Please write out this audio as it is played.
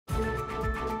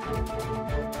Good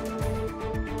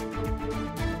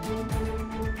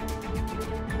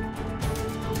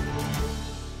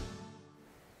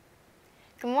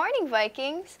morning,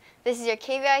 Vikings. This is your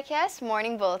KVIKS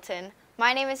Morning Bulletin.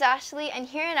 My name is Ashley, and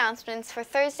here are announcements for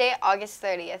Thursday, August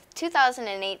 30th,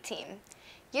 2018.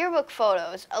 Yearbook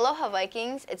photos. Aloha,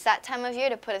 Vikings. It's that time of year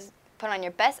to put on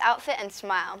your best outfit and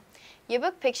smile.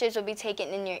 Yearbook pictures will be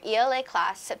taken in your ELA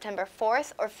class September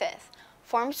 4th or 5th.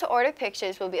 Forms to order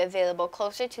pictures will be available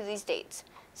closer to these dates.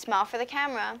 Smile for the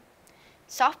camera.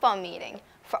 Softball meeting.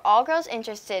 For all girls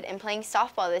interested in playing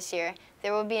softball this year,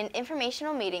 there will be an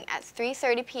informational meeting at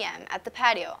 3:30 p.m. at the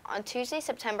patio on Tuesday,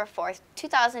 September 4th,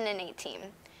 2018.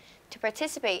 To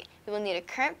participate, you will need a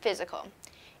current physical.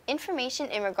 Information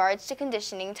in regards to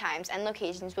conditioning times and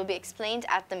locations will be explained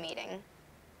at the meeting.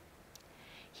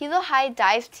 Hilo High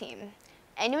Dive Team.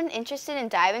 Anyone interested in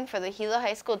diving for the Hilo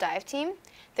High School Dive Team?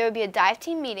 There will be a dive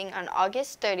team meeting on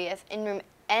August 30th in room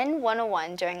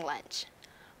N101 during lunch.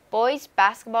 Boys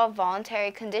Basketball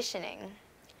Voluntary Conditioning.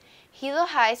 Hilo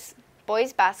High's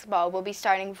boys basketball will be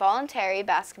starting voluntary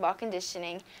basketball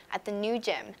conditioning at the new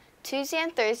gym Tuesday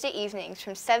and Thursday evenings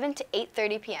from 7 to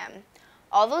 8:30 p.m.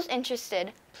 All those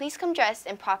interested, please come dressed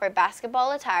in proper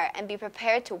basketball attire and be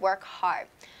prepared to work hard.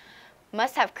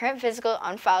 Must have current physical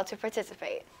on file to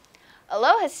participate.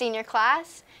 Aloha, senior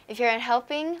class! If you're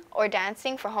helping or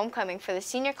dancing for homecoming for the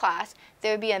senior class,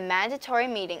 there will be a mandatory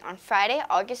meeting on Friday,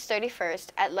 August 31st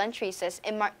at lunch recess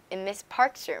in Miss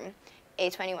Park's room,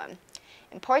 A21.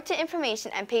 Important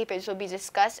information and papers will be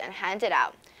discussed and handed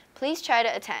out. Please try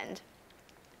to attend.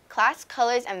 Class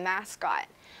colors and mascot.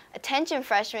 Attention,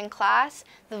 freshman class.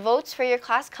 The votes for your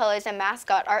class colors and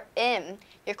mascot are in.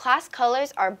 Your class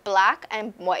colors are black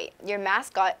and white. Your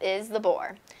mascot is the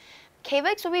boar.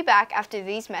 KVIKS will be back after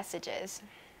these messages.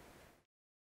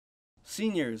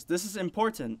 Seniors, this is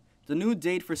important. The new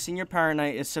date for Senior Parent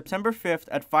Night is September 5th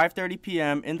at 5:30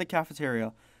 p.m. in the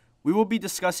cafeteria. We will be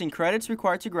discussing credits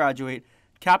required to graduate,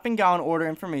 cap and gown order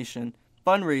information,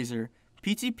 fundraiser,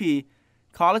 PTP,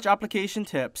 college application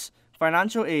tips,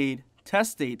 financial aid,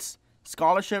 test dates,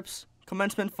 scholarships,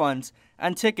 commencement funds,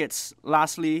 and tickets.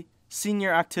 Lastly,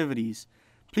 senior activities.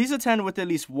 Please attend with at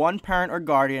least one parent or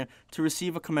guardian to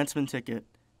receive a commencement ticket.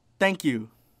 Thank you.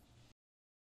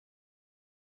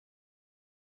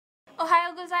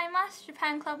 Ohayou gozaimasu,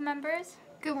 Japan Club members.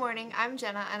 Good morning, I'm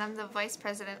Jenna, and I'm the Vice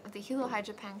President of the Hilo High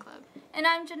Japan Club. And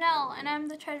I'm Janelle, and I'm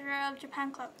the Treasurer of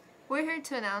Japan Club. We're here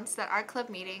to announce that our club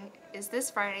meeting is this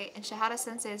Friday in Shihara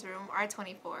Sensei's room,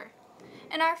 R24.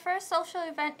 And our first social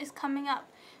event is coming up.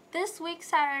 This week,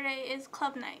 Saturday, is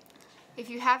Club Night. If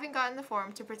you haven't gotten the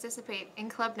form to participate in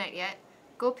Club Night yet,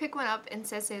 go pick one up in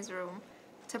Sensei's room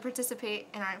to participate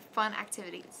in our fun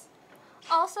activities.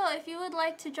 Also, if you would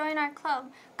like to join our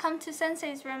club, come to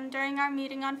Sensei's room during our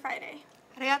meeting on Friday.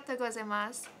 Arigatou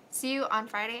gozaimasu. See you on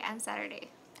Friday and Saturday.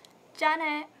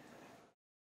 Janet.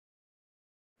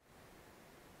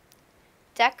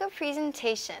 DECA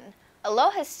presentation.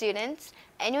 Aloha, students.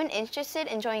 Anyone interested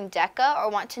in joining DECA or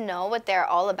want to know what they're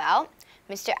all about?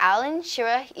 Mr. Alan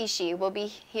Shiraishi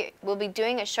will be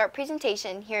doing a short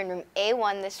presentation here in room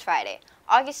A1 this Friday,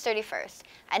 August 31st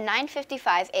at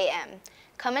 9:55 a.m.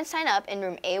 Come and sign up in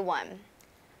room A1.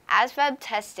 ASVAB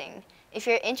testing. If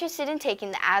you're interested in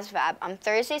taking the ASVAB on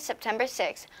Thursday, September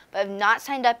 6th, but have not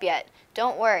signed up yet,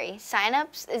 don't worry.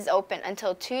 Sign-ups is open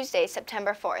until Tuesday,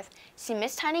 September 4th. See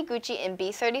Miss Taniguchi in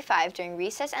B35 during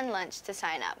recess and lunch to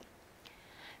sign up.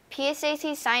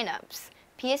 PSAT sign-ups.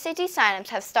 PSAT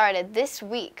sign-ups have started this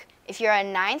week. If you're a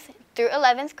 9th through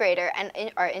 11th grader and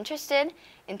are interested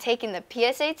in taking the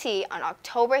PSAT on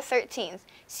October 13th,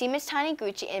 see Ms.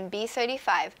 Taniguchi in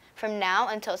B35 from now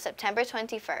until September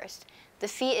 21st. The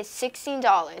fee is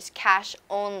 $16, cash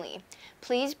only.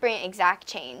 Please bring exact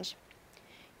change.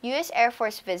 U.S. Air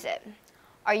Force visit.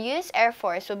 Our U.S. Air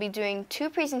Force will be doing 2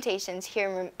 presentations here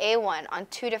in room A1 on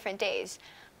 2 different days.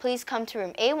 Please come to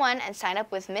room A1 and sign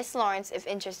up with Miss Lawrence if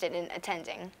interested in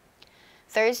attending.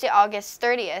 Thursday, August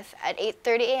 30th at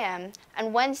 8:30 a.m.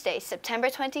 and Wednesday, September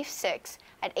 26th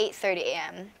at 8:30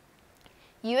 a.m.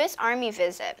 U.S. Army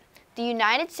visit. The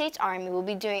United States Army will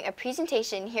be doing a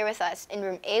presentation here with us in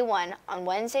room A1 on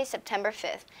Wednesday, September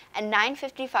 5th at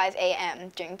 9:55 a.m.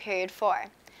 during period 4.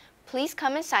 Please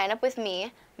come and sign up with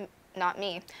me, not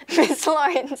me, Miss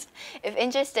Lawrence, if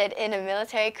interested in a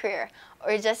military career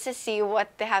or just to see what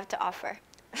they have to offer.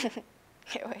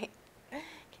 Okay, wait.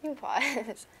 Can you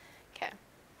pause? Okay.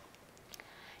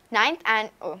 Ninth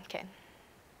Annual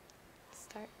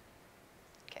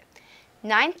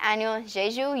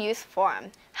Jeju Youth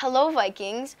Forum. Hello,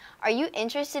 Vikings. Are you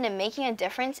interested in making a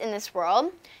difference in this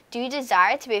world? Do you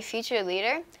desire to be a future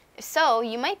leader? So,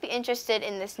 you might be interested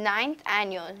in this 9th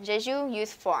annual Jeju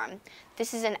Youth Forum.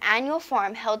 This is an annual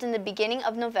forum held in the beginning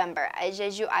of November at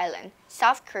Jeju Island,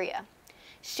 South Korea.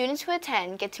 Students who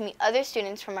attend get to meet other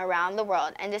students from around the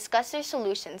world and discuss their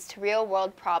solutions to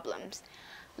real-world problems.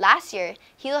 Last year,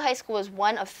 Hilo High School was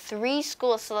one of 3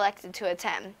 schools selected to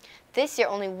attend. This year,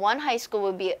 only 1 high school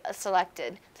will be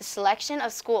selected. The selection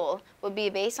of school will be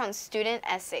based on student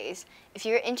essays. If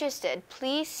you're interested,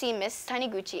 please see Ms.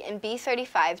 Taniguchi in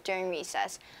B35 during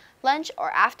recess, lunch,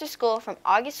 or after school from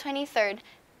August 23rd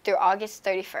through August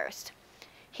 31st.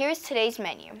 Here's today's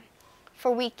menu.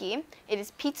 For Wiki, it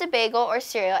is pizza bagel or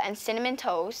cereal and cinnamon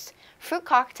toast, fruit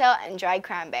cocktail, and dried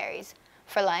cranberries.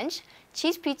 For lunch,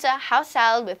 cheese pizza, house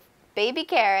salad with baby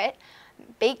carrot,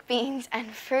 baked beans,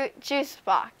 and fruit juice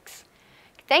box.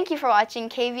 Thank you for watching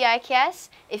KVIKS.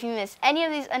 If you missed any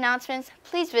of these announcements,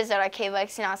 please visit our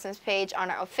KVIKS announcements page on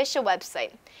our official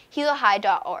website,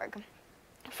 HIDOE.org.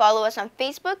 Follow us on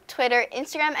Facebook, Twitter,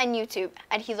 Instagram, and YouTube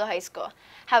at Hilo High School.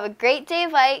 Have a great day,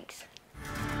 Vikes!